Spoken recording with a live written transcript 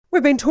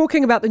We've been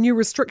talking about the new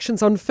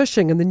restrictions on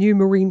fishing and the new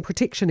marine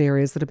protection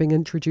areas that are being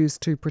introduced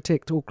to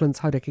protect Auckland's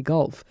Hauraki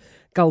Gulf.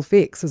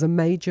 GulfX is a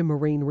major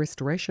marine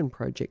restoration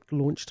project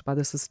launched by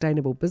the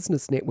Sustainable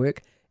Business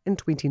Network in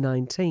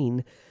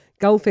 2019.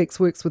 GulfX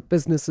works with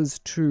businesses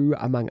to,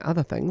 among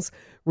other things,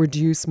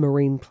 reduce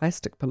marine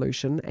plastic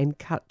pollution and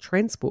cut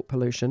transport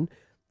pollution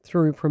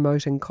through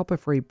promoting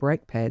copper-free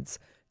brake pads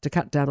to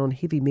cut down on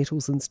heavy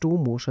metals and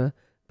stormwater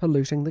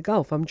polluting the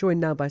Gulf. I'm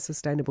joined now by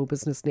Sustainable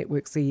Business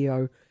Network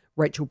CEO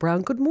Rachel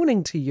Brown. Good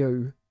morning to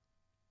you.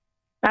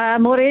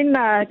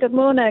 Morena, good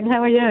morning.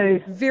 How are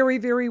you? Very,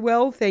 very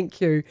well, thank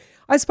you.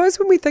 I suppose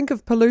when we think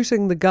of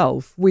polluting the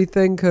Gulf, we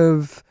think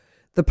of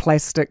the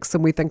plastics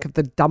and we think of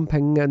the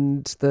dumping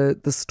and the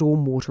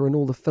stormwater and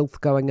all the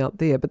filth going out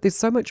there. But there's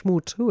so much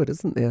more to it,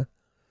 isn't there?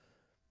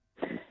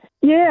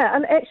 Yeah,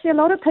 and actually a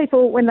lot of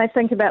people, when they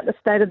think about the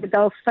state of the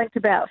Gulf, think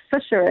about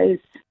fisheries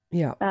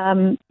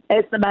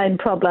as the main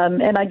problem.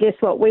 And I guess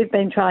what we've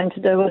been trying to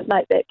do is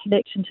make that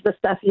connection to the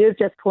stuff you've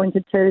just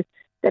pointed to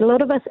that a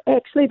lot of us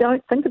actually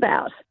don't think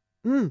about.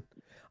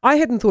 I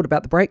hadn't thought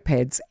about the brake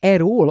pads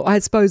at all. I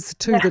suppose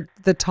too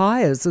the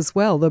tyres as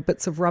well, the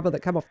bits of rubber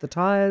that come off the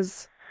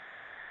tyres.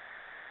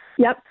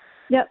 Yep.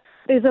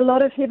 There's a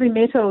lot of heavy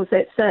metals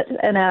that sit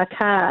in our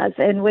cars,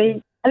 and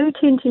we do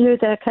tend to use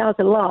our cars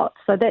a lot,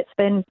 so that's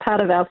been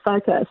part of our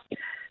focus.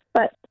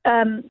 But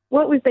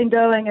what we've been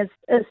doing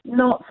is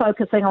not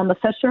focusing on the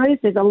fisheries.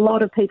 There's a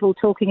lot of people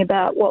talking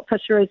about what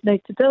fisheries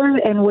need to do,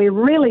 and we're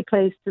really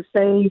pleased to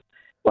see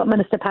what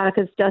Minister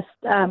Parker's just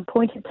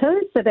pointed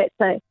to. So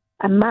that's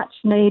a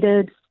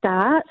much-needed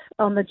start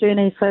on the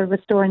journey for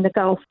restoring the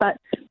Gulf. But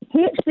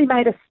he actually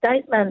made a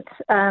statement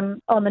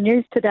on the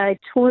news today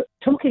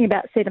talking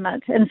about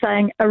sediment and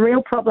saying a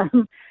real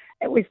problem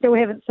that we still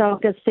haven't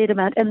solved is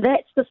sediment, and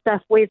that's the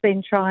stuff we've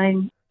been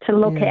trying to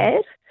look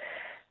at.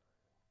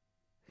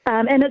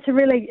 And it's a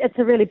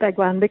really big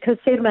one because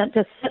sediment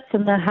just sits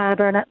in the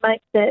harbour and it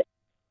makes that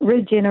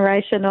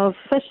regeneration of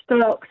fish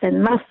stocks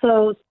and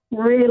mussels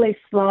really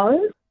slow.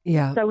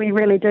 Yeah. So we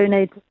really do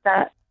need to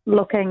start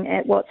looking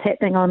at what's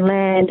happening on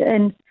land,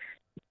 and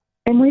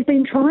we've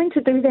been trying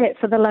to do that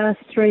for the last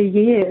 3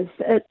 years.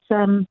 It's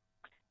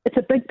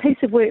a big piece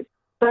of work,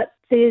 but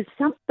there's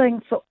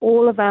something for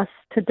all of us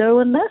to do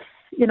in this.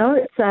 You know,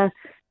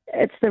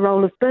 it's the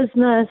role of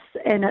business,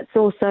 and it's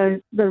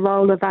also the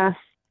role of us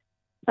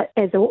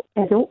as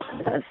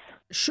Aucklanders.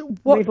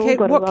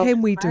 What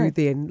can we do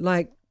then?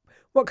 Like,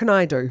 what can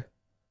I do?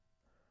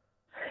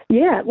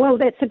 Yeah, well,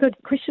 that's a good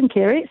question,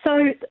 Kerry.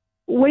 So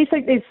we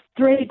think there's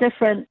 3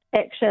 different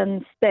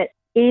actions that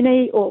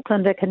any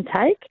Aucklander can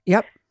take.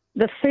 Yep.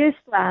 The first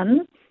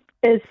one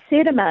is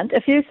sediment.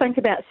 If you think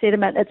about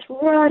sediment, it's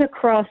right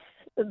across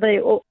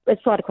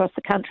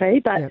the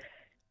country, but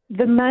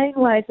the main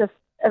ways of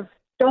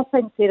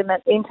stopping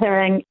sediment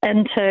entering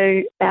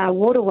into our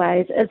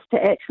waterways is to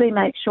actually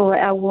make sure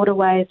our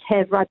waterways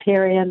have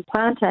riparian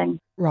planting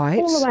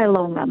all the way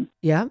along them.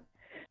 Yeah.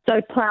 So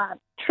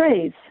plant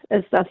trees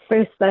is the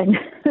first thing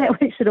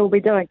that we should all be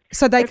doing.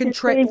 So they can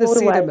trap the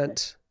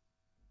sediment.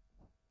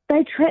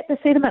 They trap the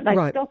sediment. They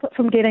stop it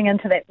from getting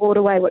into that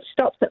waterway, which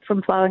stops it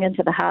from flowing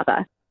into the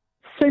harbour.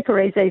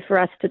 Super easy for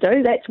us to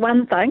do. That's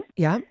one thing.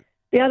 Yeah.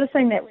 The other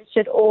thing that we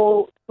should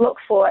all look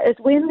for is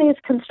when there's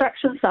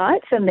construction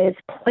sites, and there's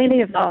plenty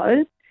of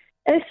those,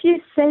 if you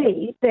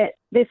see that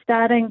they're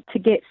starting to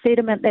get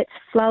sediment that's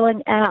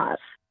flowing out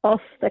off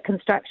the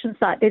construction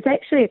site, there's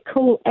actually a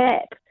cool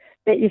app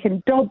that you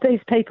can dob these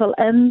people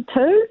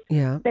into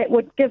that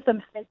would give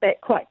them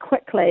feedback quite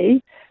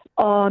quickly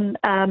on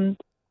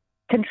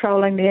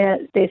controlling their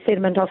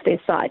sediment off their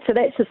site. So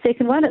that's the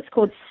second one. It's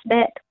called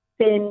Snap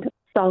Send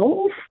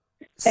Solve.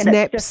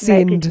 Snap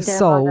Send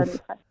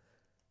Solve.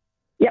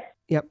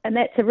 Yep. And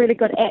that's a really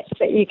good app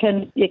that you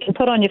can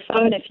put on your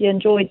phone if you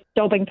enjoy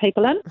dobbing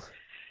people in.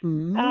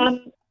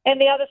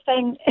 And the other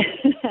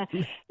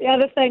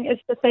thing is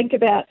to think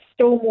about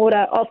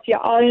stormwater off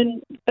your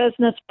own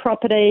business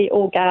property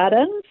or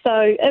garden.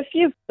 So if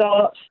you've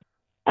got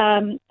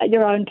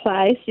your own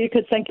place, you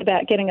could think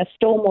about getting a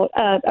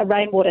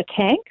rainwater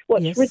tank,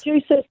 which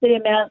reduces the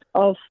amount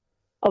of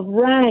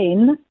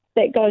rain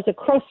that goes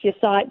across your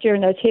site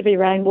during those heavy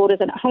rainwaters,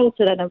 and it holds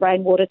it in a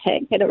rainwater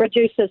tank, and it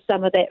reduces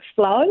some of that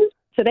flow.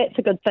 So that's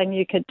a good thing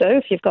you could do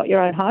if you've got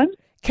your own home.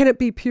 Can it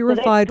be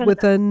purified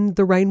within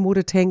the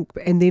rainwater tank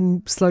and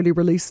then slowly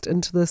released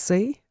into the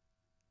sea?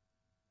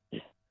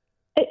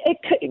 It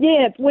could,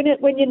 yeah.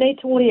 When you need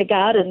to water your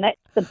garden,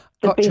 that's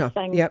the best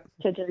thing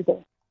to do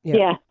there.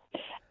 Yeah.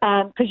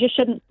 Because you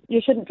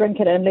shouldn't drink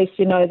it unless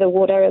you know the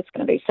water is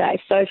going to be safe.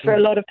 So for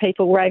a lot of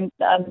people,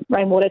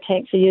 rainwater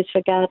tanks are used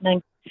for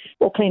gardening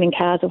or cleaning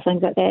cars or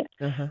things like that.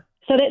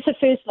 So that's the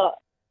first lot.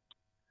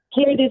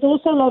 Kerry, there's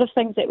also a lot of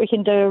things that we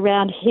can do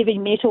around heavy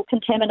metal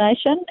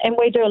contamination, and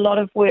we do a lot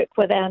of work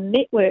with our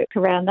network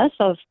around this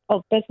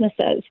of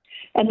businesses.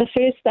 And the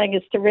first thing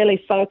is to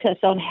really focus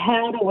on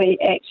how do we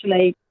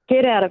actually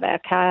get out of our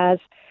cars,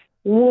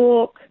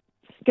 walk,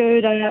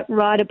 scooter,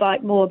 ride a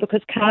bike more,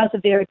 because cars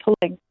are very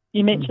pulling.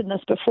 You mentioned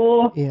this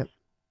before. Yeah.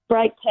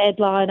 brake pad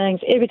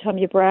linings. Every time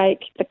you brake,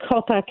 the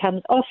copper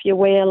comes off your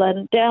wheel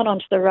and down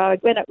onto the road.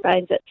 When it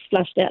rains, it's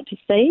flushed out to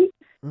sea.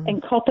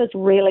 And copper's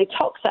really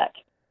toxic,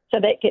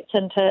 so that gets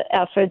into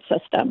our food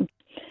system.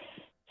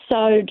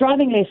 So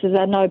driving less is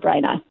a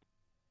no-brainer.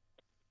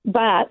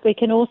 But we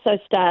can also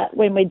start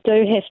when we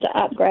do have to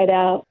upgrade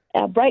our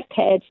brake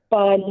pads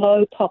by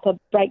low copper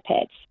brake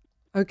pads.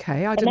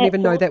 Okay, I didn't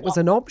even know that was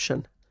an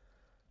option.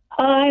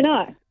 I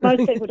know.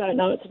 Most people don't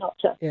know it's an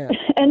option. Yeah.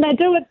 And they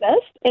do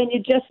exist, and you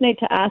just need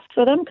to ask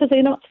for them because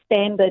they're not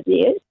standard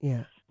yet.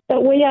 Yeah.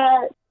 But we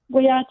are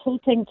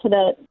talking to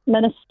the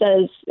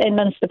ministers and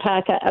Minister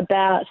Parker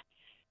about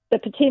the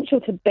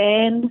potential to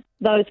ban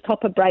those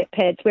copper brake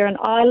pads. We're an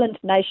island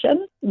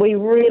nation. We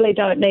really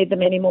don't need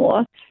them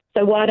anymore.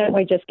 So why don't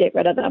we just get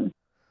rid of them,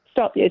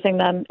 stop using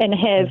them, and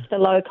have the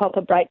low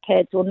copper brake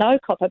pads or no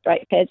copper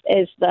brake pads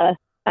as the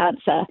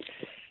answer,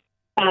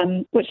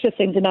 which just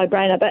seems a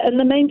no-brainer. But in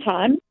the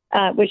meantime,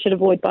 we should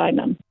avoid buying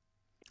them.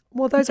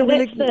 Well, those are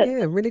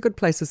really good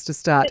places to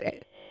start.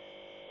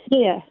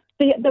 Yeah.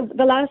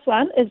 The last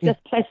one is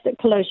just plastic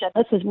pollution.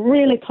 This is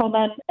really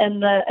common in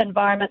the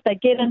environment. They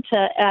get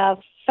into our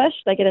fish,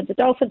 they get into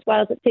dolphins,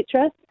 whales,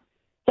 etc.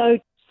 So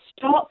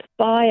stop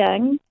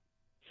buying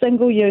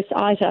single-use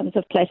items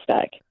of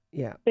plastic.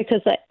 Yeah.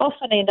 Because they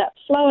often end up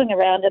flowing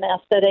around in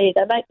our city.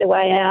 They make their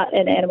way out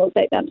and animals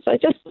eat them. So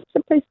just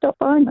simply stop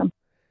buying them.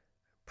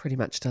 Pretty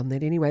much done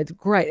that anyway.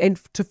 Great. And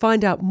to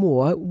find out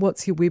more,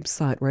 what's your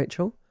website,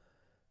 Rachel?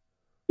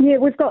 Yeah,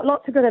 we've got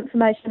lots of good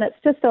information. It's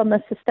just on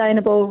the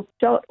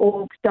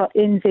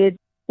sustainable.org.nz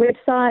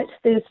website.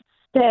 There's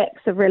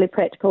stacks of really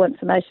practical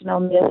information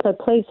on there, so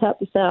please help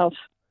yourself.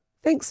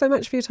 Thanks so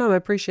much for your time. I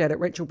appreciate it.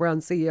 Rachel Brown,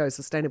 CEO,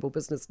 Sustainable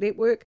Business Network.